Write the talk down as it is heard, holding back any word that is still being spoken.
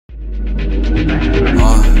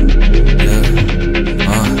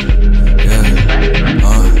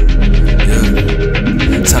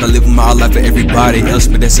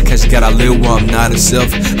else, but that's the case, gotta live where I'm not itself.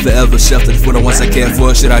 Forever sheltered for the ones I care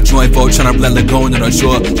for. Should I join for tryna blend Lagoon on the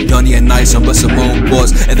shore? Dunny and nice on bustin' moon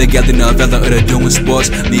boards, and they gather in the villa of the doing sports.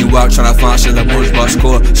 Meanwhile, tryna find shit like Moore's boss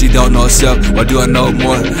score. She don't know herself, or do I know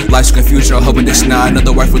more? Life's confusion, hoping this not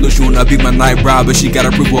another wife will lose. You wanna be my night bride, but she got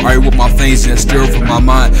approval, argue with my face and steer from my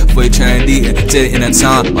mind for eternity and did it in a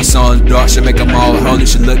time. My song's dark, should make them all holy.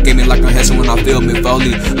 She look at me like I'm Hesson when I feel me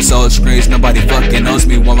Foley. My soul screams, nobody fucking knows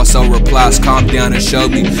me. When my soul replies, calm down and show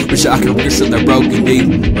me. Wish I could reach the broken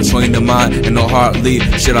deep between the mind and no heart lead.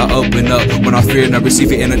 Should I open up when I fear not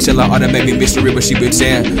receive it? And until I ought to make me mystery, but she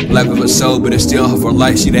pretend life of a soul, but it's still her for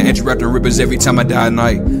life. She done interrupt the ribbons every time I die at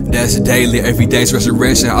night. That's daily, every day's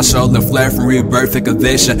resurrection. I soul and flare from rebirth and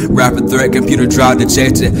conviction. Rapid threat, computer drive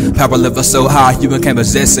detected. Power level so high, you can't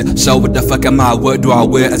possess it. So what the fuck am I? What do I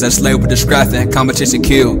wear? As I slave with the scrap and competition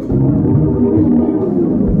kill.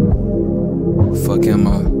 Fuck am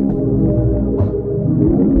I?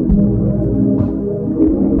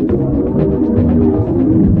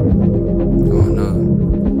 Oh no.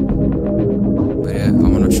 But yeah, I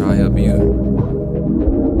wanna try help you.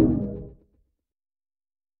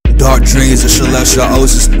 Dark dreams of celestial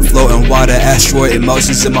oceans, floating water, asteroid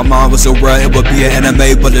emotions. In my mind was so rare it would be an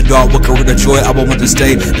anime, but the dark would correct the joy. I would want to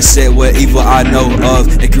stay and set what evil I know of,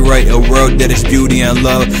 and curate a world that is beauty and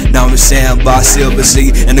love. Now I'm sand by silver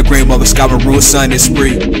sea, and the green of a sky with rule sun is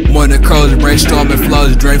spree. Morning crows, brainstorming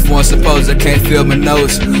flows, drain for suppose I can't feel my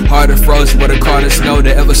nose. Heart of froze where the car of snow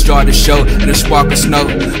that ever started to show, and the spark of snow.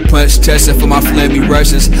 Punch testing for my flaming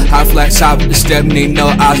rushes, high flat top with the Stephanie, no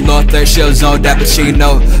eyes, low third shell zone, that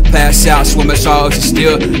Pacino. Pass out, swimming saw ocean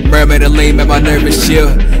still. Mermaid and lean, make my nervous chill.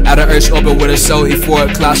 Out of Earth's orbit with a soul,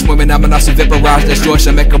 euphoric cloud swimming. I'm an awesome vaporize that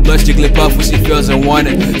Georgia, make her blush, jiggly puff when she feels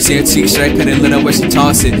unwanted. Seeing T-shirt, penning Lena where she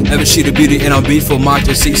taunts it. Never see the beauty in a beautiful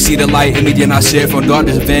monster. See the light in me, and I share from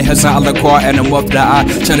darkness. Van Helsing, I look hard and I'm up the eye.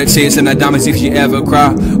 Trying to tears and the diamonds if you ever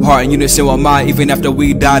cry. Heart in unison with mine, even after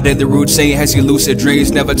we die. That the routine has you lucid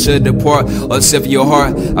dreams, never to depart or sip your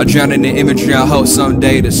heart. I drown in the imagery, I hope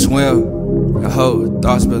someday to swim. I hope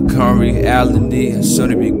thoughts become reality and soon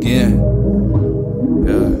to begin.